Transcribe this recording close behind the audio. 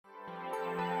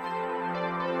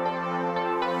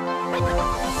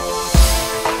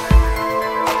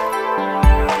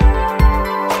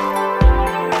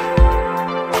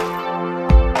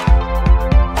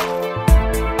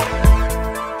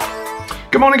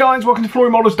morning guys, welcome to Flory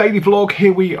Models Daily Vlog.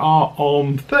 Here we are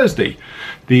on Thursday,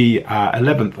 the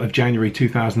 11th of January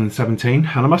 2017,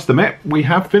 and I must admit, we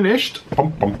have finished.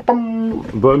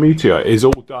 The Meteor is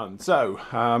all done. So,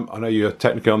 I know you're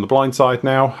technically on the blind side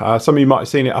now. Some of you might have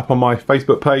seen it up on my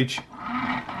Facebook page,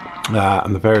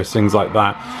 and the various things like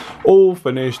that. All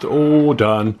finished, all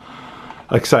done.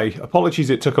 Like I say, apologies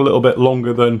it took a little bit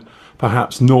longer than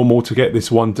perhaps normal to get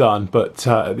this one done, but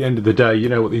at the end of the day, you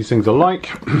know what these things are like.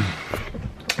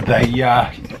 They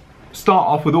start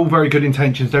off with all very good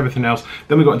intentions and everything else,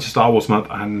 then we got into Star Wars month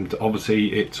and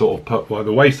obviously it sort of put by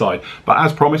the wayside. But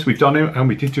as promised, we've done him, and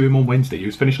we did do him on Wednesday. He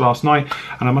was finished last night,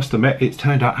 and I must admit it's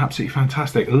turned out absolutely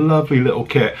fantastic. Lovely little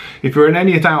kit. If you're in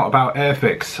any doubt about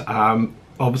Airfix,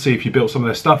 obviously if you built some of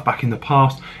their stuff back in the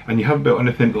past and you haven't built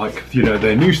anything like, you know,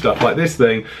 their new stuff like this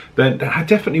thing, then they're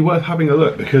definitely worth having a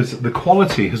look, because the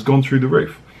quality has gone through the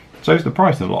roof. So is the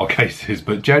price in a lot of cases,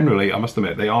 but generally I must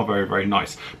admit they are very, very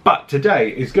nice. But today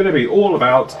is going to be all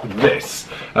about this.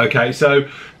 Okay, so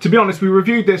to be honest, we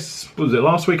reviewed this, what was it,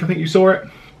 last week? I think you saw it.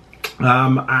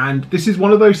 And this is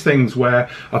one of those things where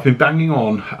I've been banging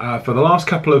on for the last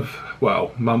couple of,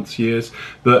 well, months, years,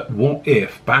 that what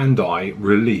if Bandai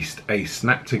released a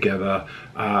snap together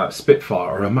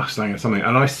Spitfire or a Mustang or something,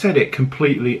 and I said it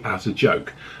completely as a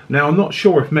joke. Now I'm not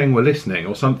sure if Meng were listening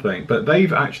or something, but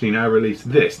they've actually now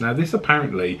released this. Now this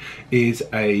apparently is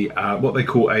a what they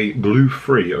call a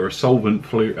glue-free or a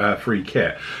solvent-free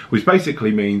kit, which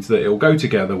basically means that it will go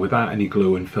together without any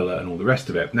glue and filler and all the rest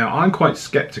of it. Now I'm quite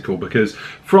skeptical, because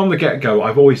from the get-go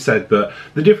I've always said that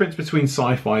the difference between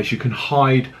sci-fi is you can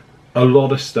hide a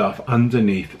lot of stuff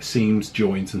underneath seams,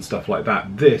 joints and stuff like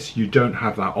that. This, you don't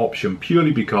have that option,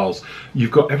 purely because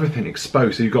you've got everything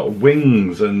exposed. So you've got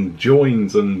wings and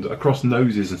joins and across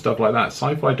noses and stuff like that.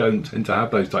 Sci-fi don't tend to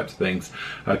have those types of things,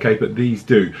 okay, but these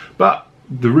do. But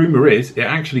the rumour is it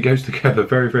actually goes together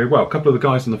very, very well. A couple of the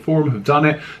guys on the forum have done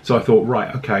it, so I thought,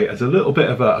 right, okay, as a little bit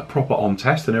of a proper on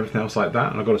test and everything else like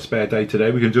that, and I've got a spare day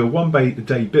today, we're going to do a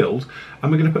one-day build,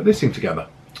 and we're going to put this thing together.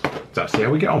 So see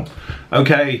how we get on.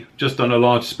 Okay, just done a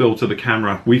large spill to the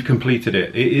camera. We've completed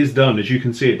it. It is done, as you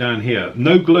can see it down here.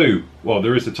 No glue. Well,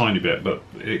 there is a tiny bit, but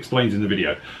it explains in the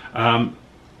video.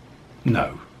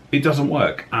 No, it doesn't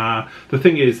work. The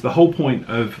thing is, the whole point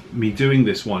of me doing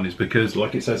this one is because,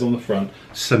 like it says on the front,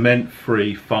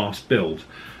 cement-free, fast build.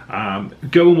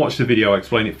 Go and watch the video, I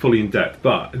explain it fully in depth,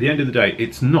 but at the end of the day,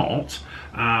 it's not.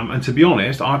 And to be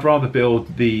honest, I'd rather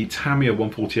build the Tamiya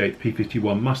 148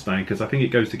 P51 Mustang, because I think it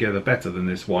goes together better than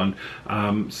this one,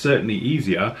 certainly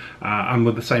easier, and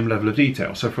with the same level of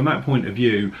detail. So from that point of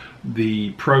view,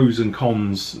 the pros and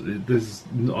cons, there's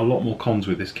a lot more cons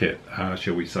with this kit,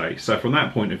 shall we say. So from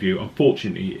that point of view,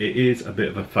 unfortunately, it is a bit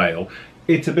of a fail.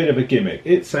 It's a bit of a gimmick.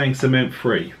 It's saying cement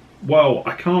free. Well,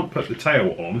 I can't put the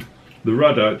tail on. The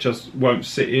rudder just won't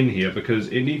sit in here because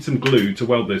it needs some glue to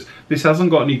weld this. This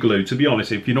hasn't got any glue. To be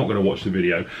honest, if you're not going to watch the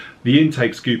video, the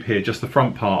intake scoop here, just the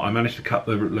front part, I managed to cut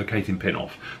the locating pin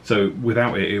off. So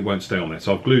without it, it won't stay on there.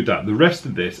 So I've glued that. The rest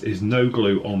of this is no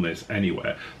glue on this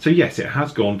anywhere. So yes, it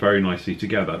has gone very nicely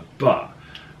together, but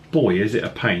boy, is it a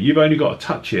pain. You've only got to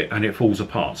touch it and it falls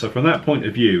apart. So from that point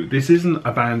of view, this isn't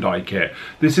a Bandai kit.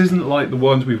 This isn't like the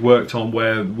ones we've worked on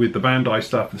where with the Bandai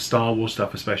stuff, the Star Wars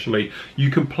stuff especially, you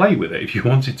can play with it if you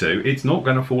wanted to. It's not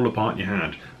going to fall apart in your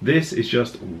hand. This is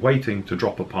just waiting to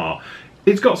drop apart.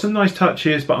 It's got some nice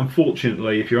touches, but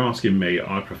unfortunately, if you're asking me,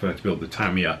 I prefer to build the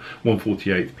Tamiya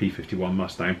 148 P51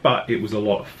 Mustang, but it was a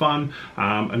lot of fun,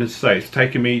 and as I say, it's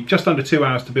taken me just under 2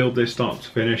 hours to build this start to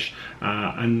finish,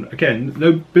 and again,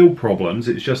 no build problems.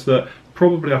 It's just that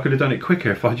probably I could have done it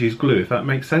quicker if I'd used glue, if that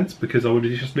makes sense, because I would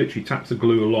have just literally tapped the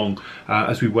glue along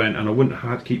as we went, and I wouldn't have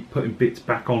had to keep putting bits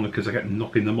back on because I kept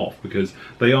knocking them off, because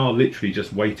they are literally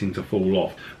just waiting to fall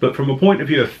off. But from a point of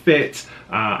view of fit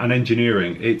and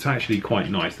engineering, it's actually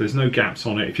quite nice. There's no gaps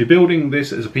on it. If you're building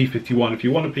this as a P51, if you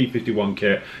want a P51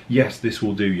 kit, yes, this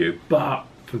will do you, but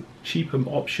the cheaper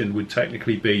option would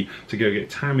technically be to go get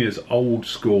Tamiya's old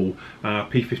school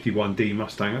P51D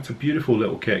Mustang. That's a beautiful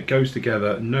little kit, goes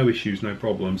together, no issues, no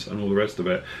problems, and all the rest of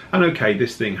it. And okay,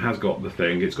 this thing has got the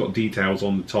thing, it's got details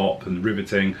on the top and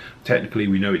riveting. Technically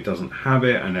we know it doesn't have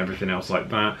it and everything else like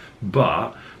that,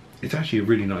 but it's actually a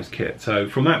really nice kit. So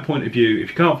from that point of view, if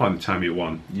you can't find the Tamiya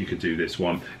one, you could do this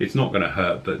one. It's not going to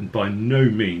hurt, but by no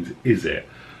means is it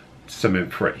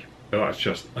cement free. That's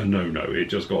just a no-no. It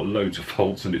just got loads of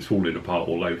faults and it's falling apart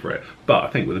all over it. But I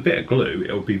think with a bit of glue,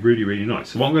 it'll be really, really nice.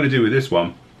 So what I'm going to do with this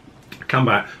one, come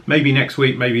back maybe next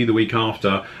week, maybe the week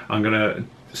after, I'm going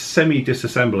to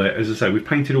semi-disassemble it. As I say, we've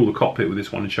painted all the cockpit with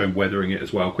this one and shown weathering it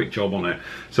as well, quick job on it.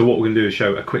 So what we're going to do is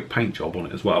show a quick paint job on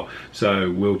it as well.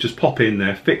 So we'll just pop in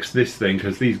there, fix this thing,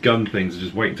 because these gun things are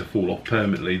just waiting to fall off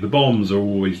permanently. The bombs are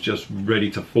always just ready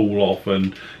to fall off,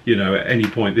 and you know, at any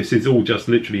point, this is all just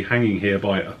literally hanging here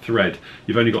by a thread.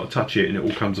 You've only got to touch it and it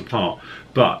all comes apart.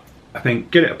 But I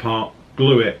think get it apart,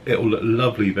 glue it, it'll look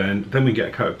lovely then we get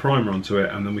a coat of primer onto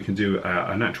it, and then we can do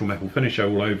a natural metal finish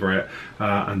all over it,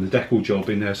 and the decal job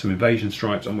in there, some invasion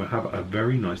stripes, and we'll have a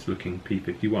very nice looking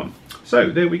P51. So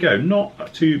there we go,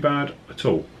 not too bad at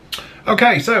all.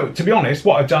 Okay, so to be honest,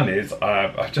 what I've done is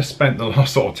I've just spent the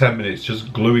last sort of 10 minutes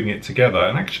just gluing it together,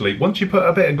 and actually once you put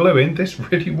a bit of glue in, this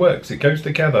really works. It goes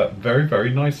together very, very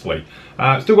nicely.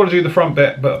 Still got to do the front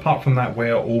bit, but apart from that,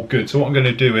 we're all good. So what I'm going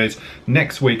to do is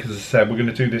next week, as I said, we're going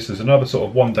to do this as another sort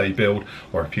of one-day build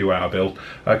or a few-hour build,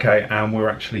 okay, and we'll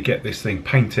actually get this thing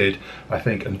painted, I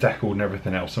think, and deckled and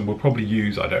everything else, and we'll probably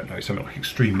use, I don't know, something like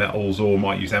Extreme Metals, or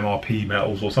might use MRP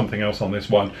Metals or something else on this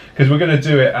one, because we're going to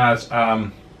do it as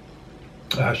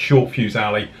short fuse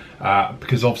alley,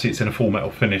 because obviously it's in a full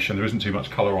metal finish and there isn't too much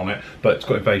colour on it, but it's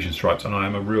got invasion stripes, and I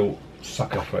am a real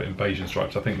sucker for invasion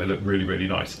stripes. I think they look really, really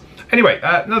nice. Anyway,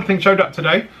 another thing showed up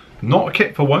today, not a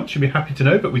kit for once, you'll be happy to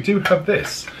know, but we do have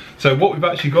this. So what we've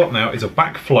actually got now is a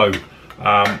backflow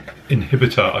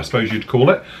inhibitor, I suppose you'd call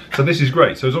it. So this is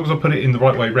great. So as long as I put it in the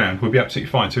right way round, we'll be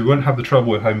absolutely fine. So we won't have the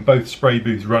trouble with having both spray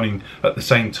booths running at the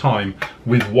same time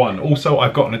with one. Also,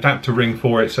 I've got an adapter ring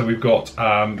for it, so we've got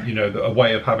you know, a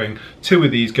way of having two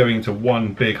of these going into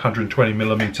one big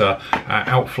 120mm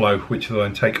outflow, which will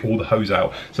then take all the hose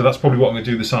out. So that's probably what I'm going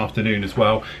to do this afternoon as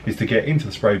well, is to get into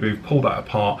the spray booth, pull that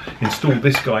apart, install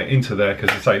this guy into there, because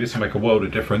as I say, this will make a world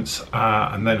of difference,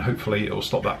 and then hopefully it will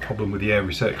stop that problem with the air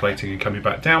recirculating and coming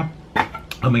back down.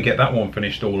 And we get that one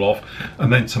finished all off,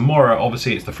 and then tomorrow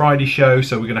obviously it's the Friday show,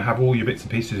 so we're going to have all your bits and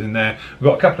pieces in there. We've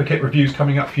got a couple of kit reviews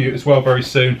coming up for you as well very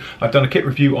soon. I've done a kit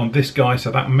review on this guy,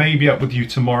 so that may be up with you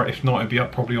tomorrow. If not, it'll be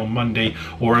up probably on Monday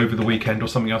or over the weekend or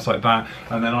something else like that.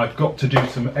 And then I've got to do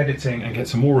some editing and get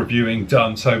some more reviewing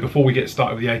done, so before we get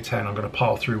started with the A10, I'm going to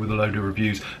pile through with a load of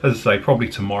reviews, as I say, probably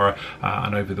tomorrow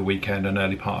and over the weekend and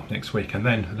early part of next week, and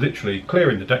then literally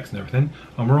clearing the decks and everything,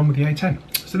 and we're on with the A10.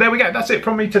 So there we go, that's it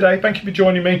from me today. Thank you for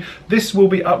joining me. This will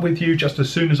be up with you just as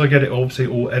soon as I get it obviously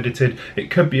all edited. It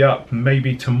could be up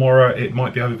maybe tomorrow, it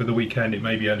might be over the weekend, it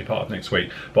may be early part of next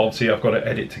week, but obviously I've got to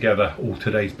edit together all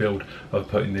today's build of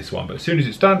putting this one. But as soon as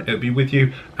it's done, it'll be with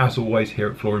you as always here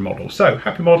at Flory Models. So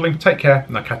happy modelling, take care,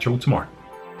 and I'll catch you all tomorrow.